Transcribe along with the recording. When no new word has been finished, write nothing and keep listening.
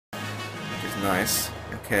Nice.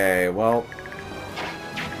 Okay, well...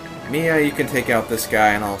 Mia, you can take out this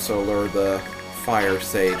guy and also lure the fire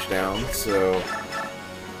sage down, so...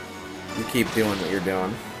 You keep doing what you're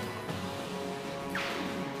doing.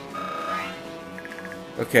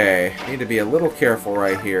 Okay, need to be a little careful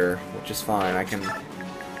right here, which is fine.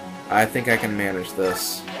 I think I can manage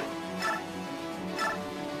this.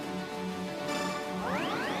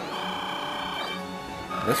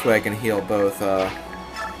 This way I can heal both,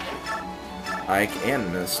 Ike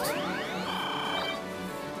and Mist.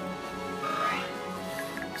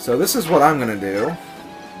 So this is what I'm gonna do.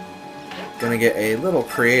 Gonna get a little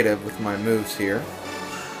creative with my moves here.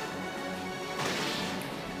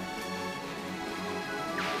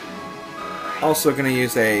 Also gonna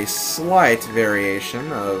use a slight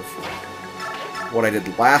variation of what I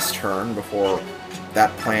did last turn before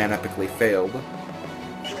that plan epically failed.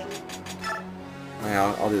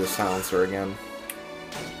 Yeah, I'll do the silencer again.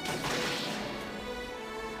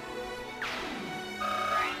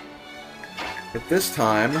 But this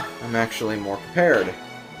time, I'm actually more prepared.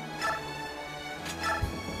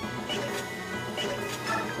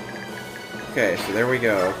 Okay, so there we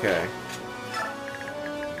go, okay.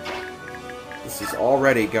 This is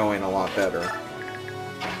already going a lot better.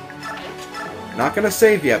 Not gonna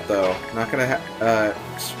save yet, though. Not gonna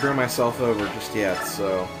screw myself over just yet,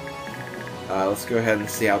 so... let's go ahead and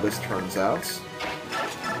see how this turns out.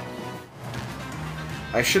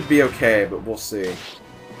 I should be okay, but we'll see.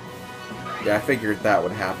 Yeah, I figured that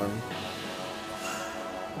would happen.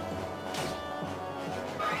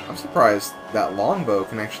 I'm surprised that longbow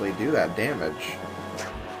can actually do that damage.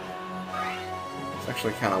 It's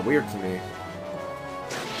actually kind of weird to me.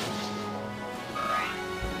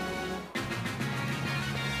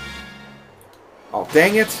 Oh,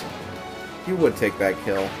 dang it! You would take that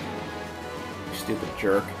kill. You stupid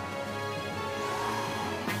jerk.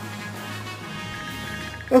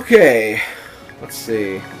 Okay, let's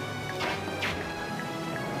see.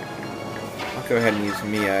 I'll go ahead and use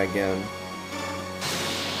Mia again.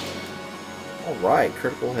 Alright,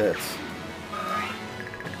 critical hits.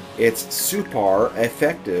 It's super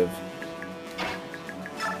effective.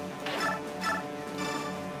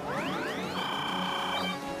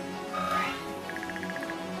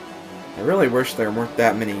 I really wish there weren't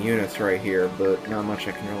that many units right here, but not much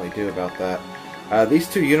I can really do about that. These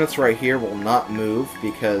two units right here will not move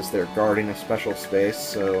because they're guarding a special space,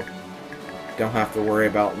 so don't have to worry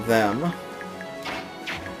about them.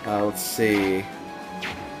 Let's see.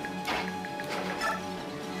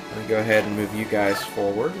 I'm gonna go ahead and move you guys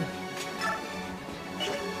forward.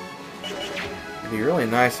 It'd be really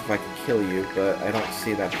nice if I could kill you, but I don't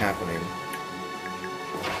see that happening.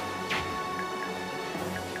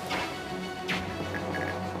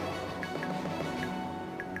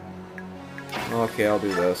 Okay, I'll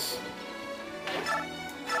do this.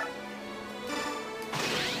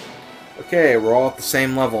 Okay, we're all at the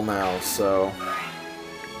same level now, so...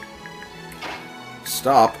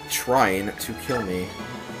 Stop trying to kill me.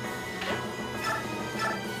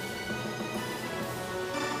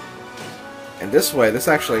 And this way, this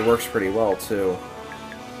actually works pretty well, too.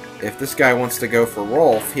 If this guy wants to go for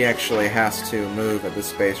Rolf, he actually has to move at this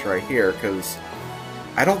space right here, because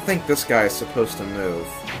I don't think this guy is supposed to move.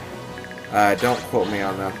 Don't quote me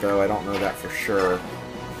on that, though. I don't know that for sure.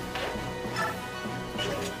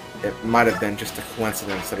 It might have been just a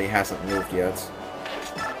coincidence that he hasn't moved yet.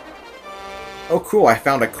 Oh, cool, I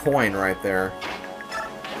found a coin right there.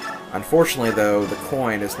 Unfortunately, though, the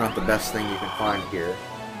coin is not the best thing you can find here.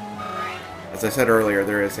 As I said earlier,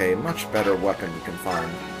 there is a much better weapon you can find.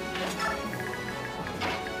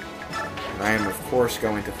 And I am, of course,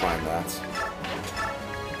 going to find that.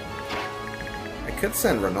 I could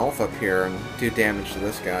send Ranulf up here and do damage to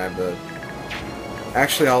this guy, but...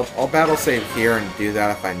 Actually, I'll battle save here and do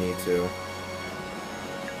that if I need to.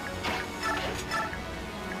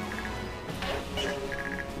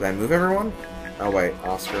 Did I move everyone? Oh wait,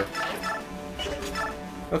 Oscar.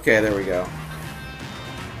 Okay, there we go.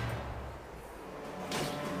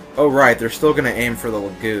 Oh right, they're still gonna aim for the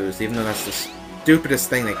Lagoos, even though that's the stupidest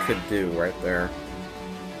thing they could do right there.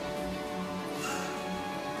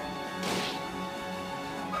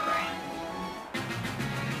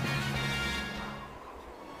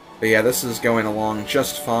 But yeah, this is going along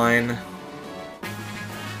just fine.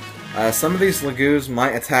 Some of these Lagoos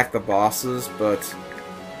might attack the bosses, but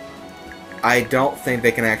I don't think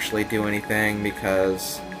they can actually do anything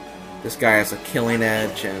because this guy has a killing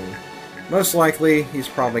edge, and most likely he's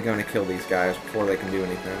probably going to kill these guys before they can do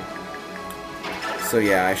anything. So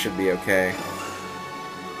yeah, I should be okay.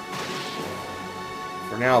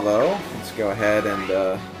 For now, though, let's go ahead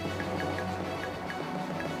and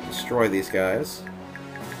destroy these guys.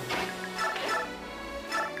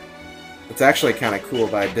 It's actually kind of cool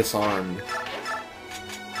that I disarmed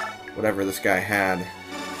whatever this guy had.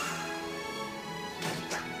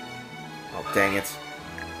 Oh, dang it.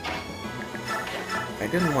 I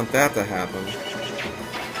didn't want that to happen.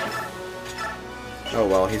 Oh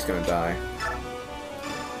well, he's gonna die.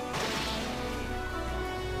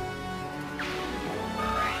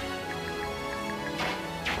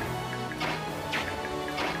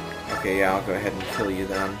 Okay, yeah, I'll go ahead and kill you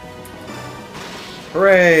then.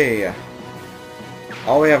 Hooray!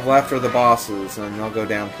 All we have left are the bosses, and they'll go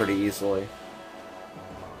down pretty easily.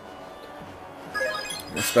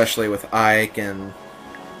 Especially with Ike and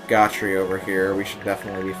Gotri over here, we should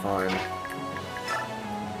definitely be fine.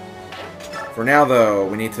 For now, though,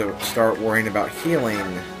 we need to start worrying about healing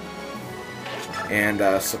and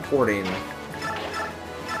supporting.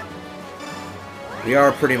 We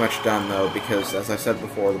are pretty much done, though, because, as I said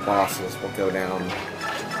before, the bosses will go down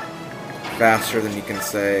faster than you can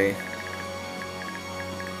say.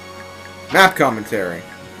 Map commentary!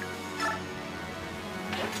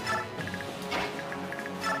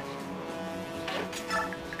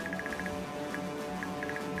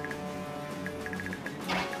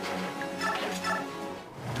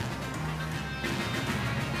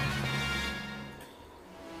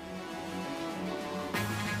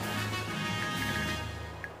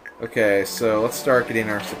 Okay, so let's start getting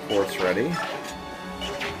our supports ready.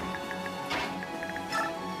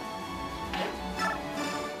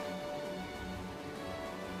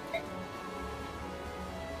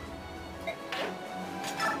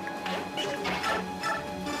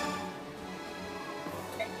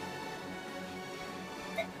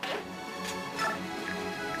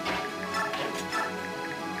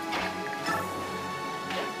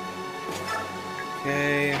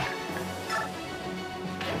 Okay.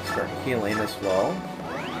 Start healing as well.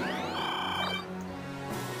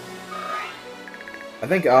 I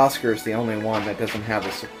think Oscar's the only one that doesn't have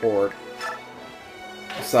a support.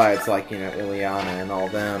 Besides, like, you know, Ileana and all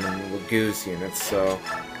them and Lagoo's units, so...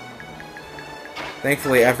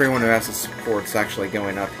 Thankfully, everyone who has a support's actually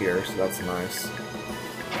going up here, so that's nice.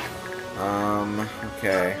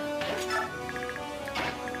 Okay.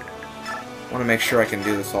 I want to make sure I can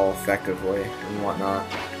do this all effectively and whatnot.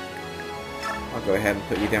 I'll go ahead and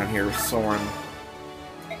put you down here with Soren.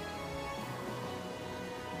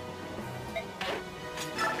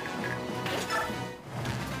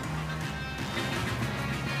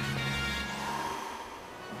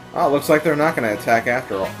 Oh, it looks like they're not going to attack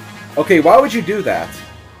after all. Okay, why would you do that?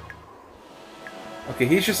 Okay,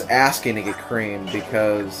 he's just asking to get creamed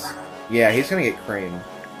because... Yeah, he's going to get creamed.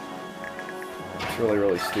 It's really,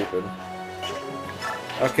 really stupid.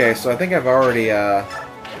 Okay, so I think I've already, yeah,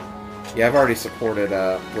 I've already supported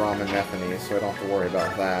Braum and Nethany, so I don't have to worry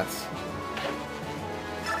about that.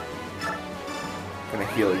 I'm gonna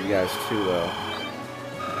heal you guys too, though.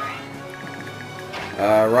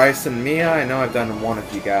 Rice and Mia, I know I've done one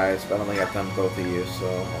of you guys, but I don't think I've done both of you, so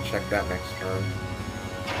I'll check that next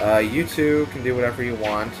turn. You two can do whatever you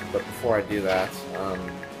want, but before I do that,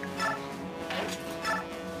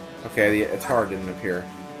 okay, it's hard didn't appear.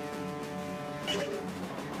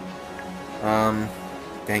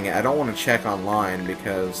 Dang it, I don't want to check online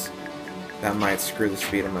because that might screw the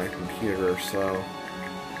speed of my computer, so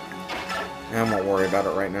I won't worry about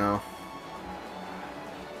it right now.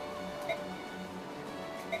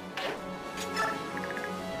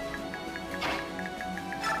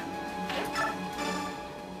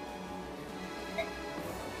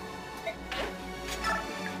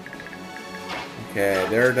 Okay,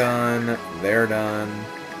 they're done, they're done.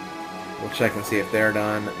 We'll check and see if they're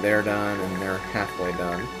done, and they're halfway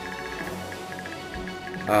done.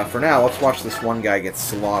 For now, let's watch this one guy get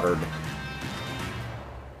slaughtered.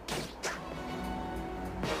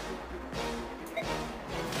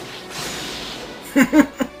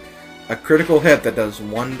 A critical hit that does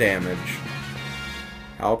 1 damage.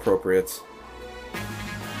 How appropriate.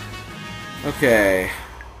 Okay.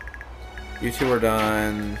 You two are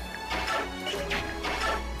done.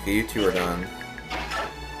 Okay, you two are done.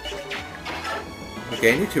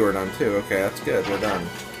 Okay, and you two are done too. Okay, that's good. We're done.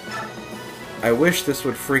 I wish this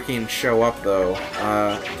would freaking show up, though.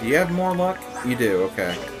 Do you have more luck? You do,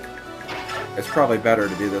 okay. It's probably better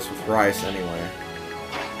to do this with Rice anyway.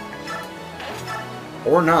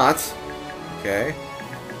 Or not. Okay.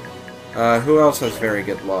 Who else has very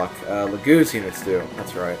good luck? Lagoo's units do.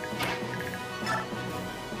 That's right.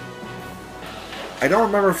 I don't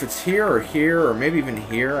remember if it's here, or maybe even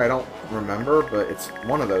here. I don't remember, but it's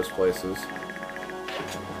one of those places.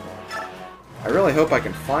 I really hope I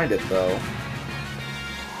can find it, though.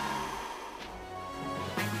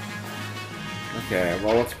 Okay,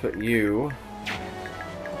 well, let's put you...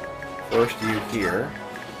 First, you here.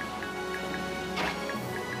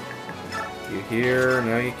 You here?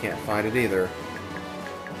 No, you can't find it either.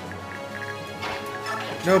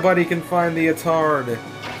 Nobody can find the Atard!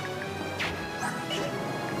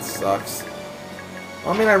 It sucks.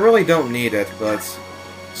 I mean, I really don't need it, but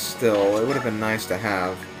still, it would have been nice to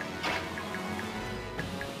have.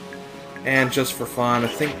 And just for fun, I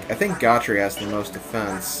think Gotri has the most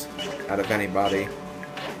defense out of anybody.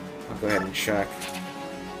 I'll go ahead and check.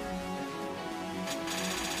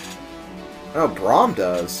 Oh, Braum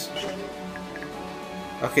does.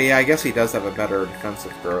 Okay, yeah, I guess he does have a better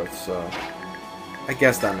defensive growth, so I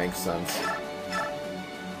guess that makes sense.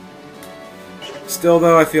 Still,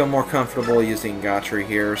 though, I feel more comfortable using Gotri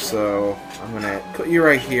here, so I'm gonna put you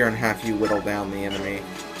right here and have you whittle down the enemy.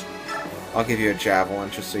 I'll give you a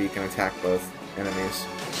javelin just so you can attack both enemies.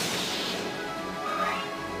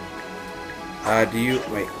 Do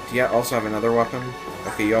you also have another weapon?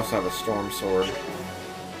 Okay, you also have a storm sword.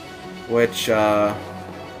 Which, that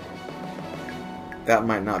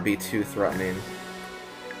might not be too threatening.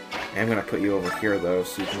 I'm gonna put you over here, though,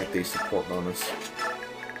 so you can get the support bonus.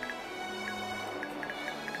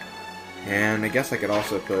 And I guess I could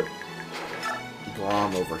also put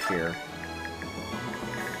Braum over here.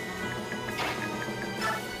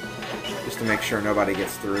 Just to make sure nobody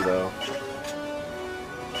gets through, though.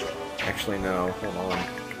 Actually, no. Hold on.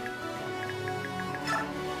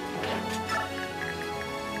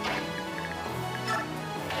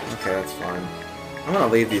 Okay, that's fine. I'm gonna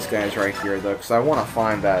leave these guys right here, though, because I want to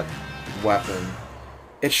find that weapon.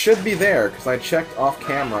 It should be there, because I checked off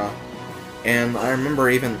camera, and I remember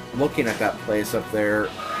even looking at that place up there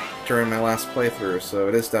during my last playthrough, so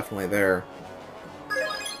it is definitely there.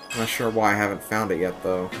 I'm not sure why I haven't found it yet,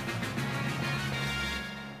 though.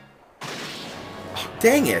 Oh,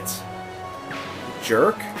 dang it!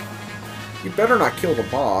 Jerk. You better not kill the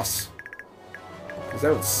boss, because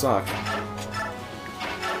that would suck.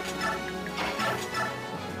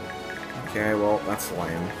 Okay, well, that's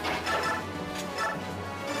lame.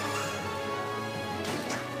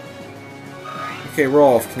 Okay,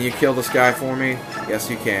 Rolf, can you kill this guy for me? Yes,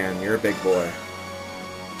 you can. You're a big boy.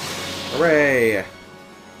 Hooray!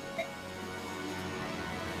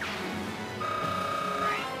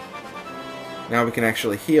 Now we can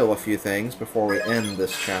actually heal a few things before we end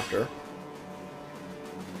this chapter.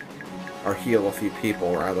 Or heal a few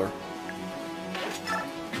people, rather.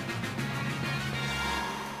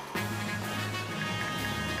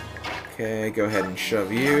 Okay, go ahead and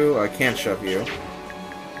shove you. I can't shove you.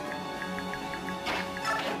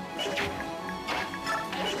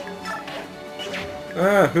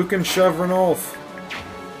 Who can shove Ranulf?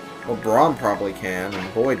 Well, Braum probably can,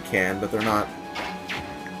 and Boyd can, but they're not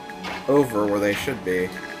over where they should be.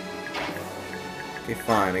 Okay,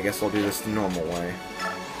 fine. I guess I'll do this the normal way.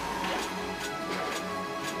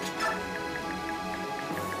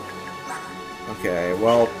 Okay,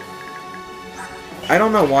 well, I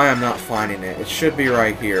don't know why I'm not finding it. It should be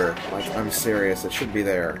right here. Like, I'm serious. It should be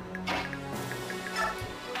there.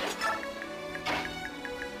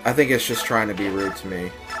 I think it's just trying to be rude to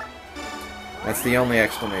me. That's the only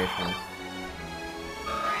explanation.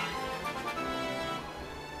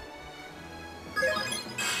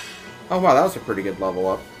 Oh wow, that was a pretty good level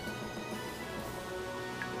up.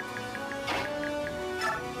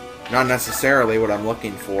 Not necessarily what I'm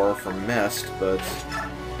looking for from Mist, but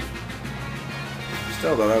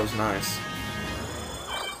still though, that was nice.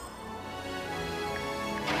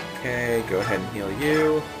 Okay, go ahead and heal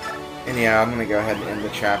you. And yeah, I'm gonna go ahead and end the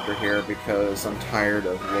chapter here because I'm tired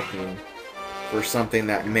of looking for something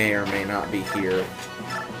that may or may not be here.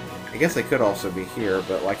 I guess it could also be here,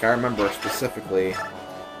 but like I remember specifically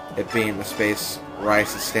it being the space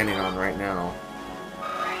Rice is standing on right now.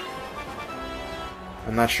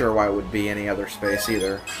 I'm not sure why it would be any other space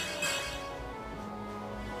either.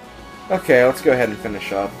 Okay, let's go ahead and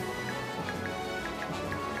finish up.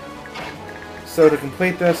 So to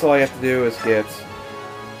complete this, all I have to do is get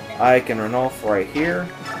Ike and Ranulf right here.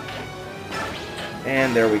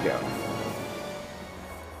 And there we go.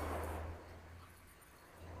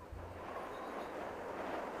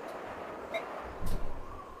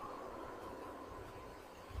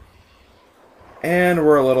 And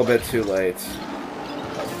we're a little bit too late.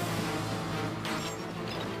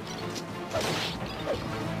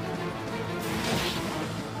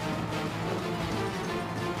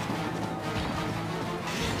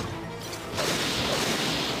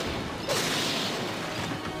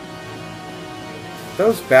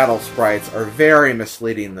 Those battle sprites are very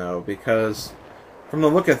misleading, though, because from the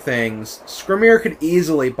look of things, Skrymir could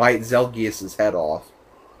easily bite Zelgius's head off.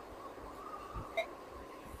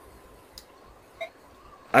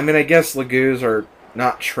 I mean, I guess Lagoos are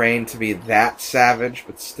not trained to be that savage,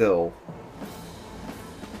 but still.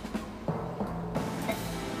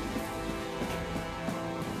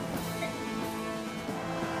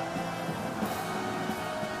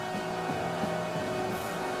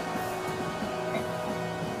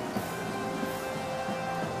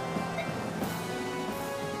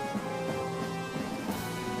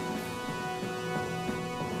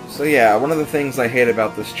 So yeah, one of the things I hate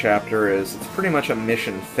about this chapter is it's pretty much a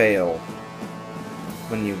mission fail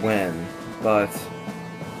when you win, but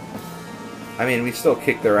I mean, we still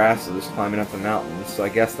kick their asses climbing up the mountains, so I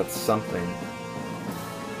guess that's something.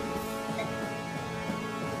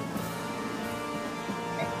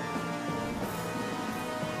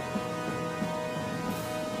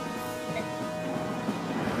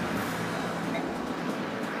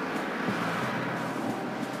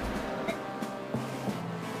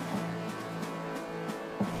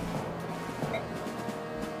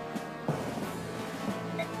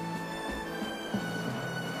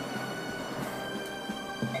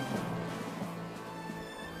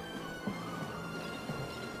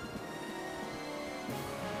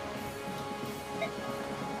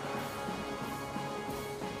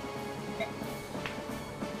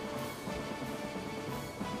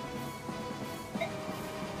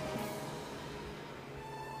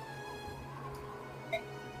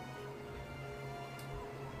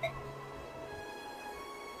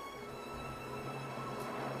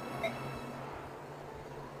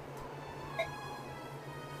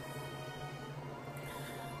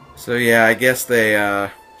 So yeah, I guess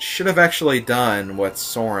they should have actually done what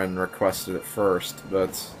Soren requested at first,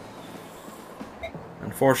 but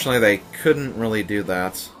unfortunately they couldn't really do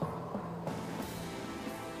that.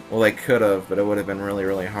 Well, they could have, but it would have been really,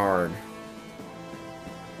 really hard.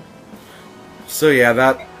 So yeah,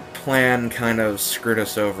 that plan kind of screwed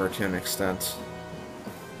us over to an extent.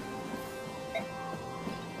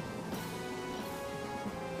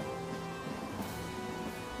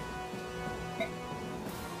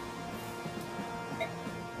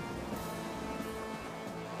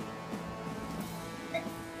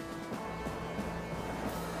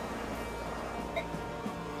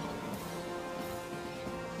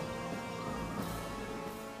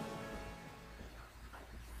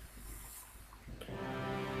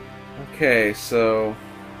 Okay, so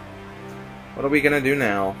what are we gonna do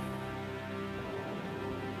now?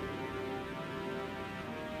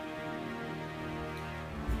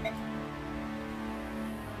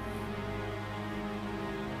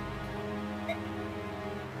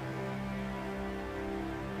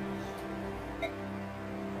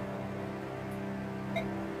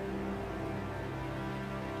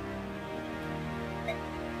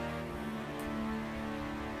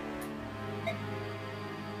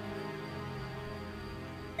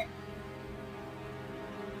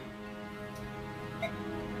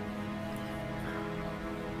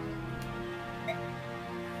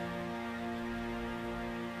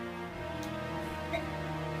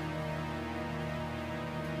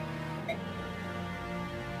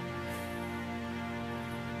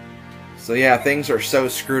 So yeah, things are so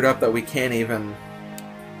screwed up that we can't even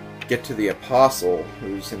get to the Apostle,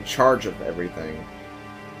 who's in charge of everything.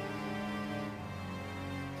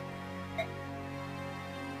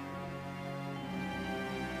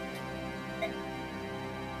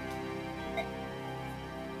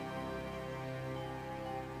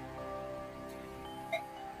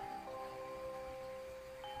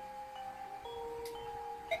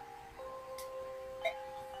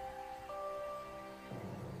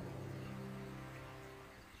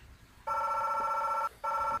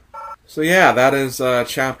 So yeah, that is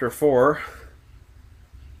chapter 4.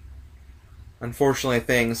 Unfortunately,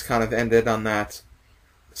 things kind of ended on that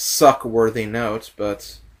suck-worthy note,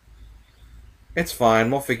 but it's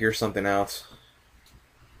fine. We'll figure something out.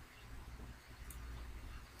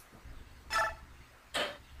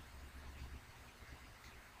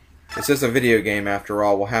 This is a video game, after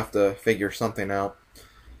all. We'll have to figure something out.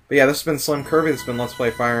 But yeah, this has been Slim Kirby. This has been Let's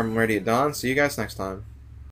Play Fire Emblem Radiant Dawn. See you guys next time.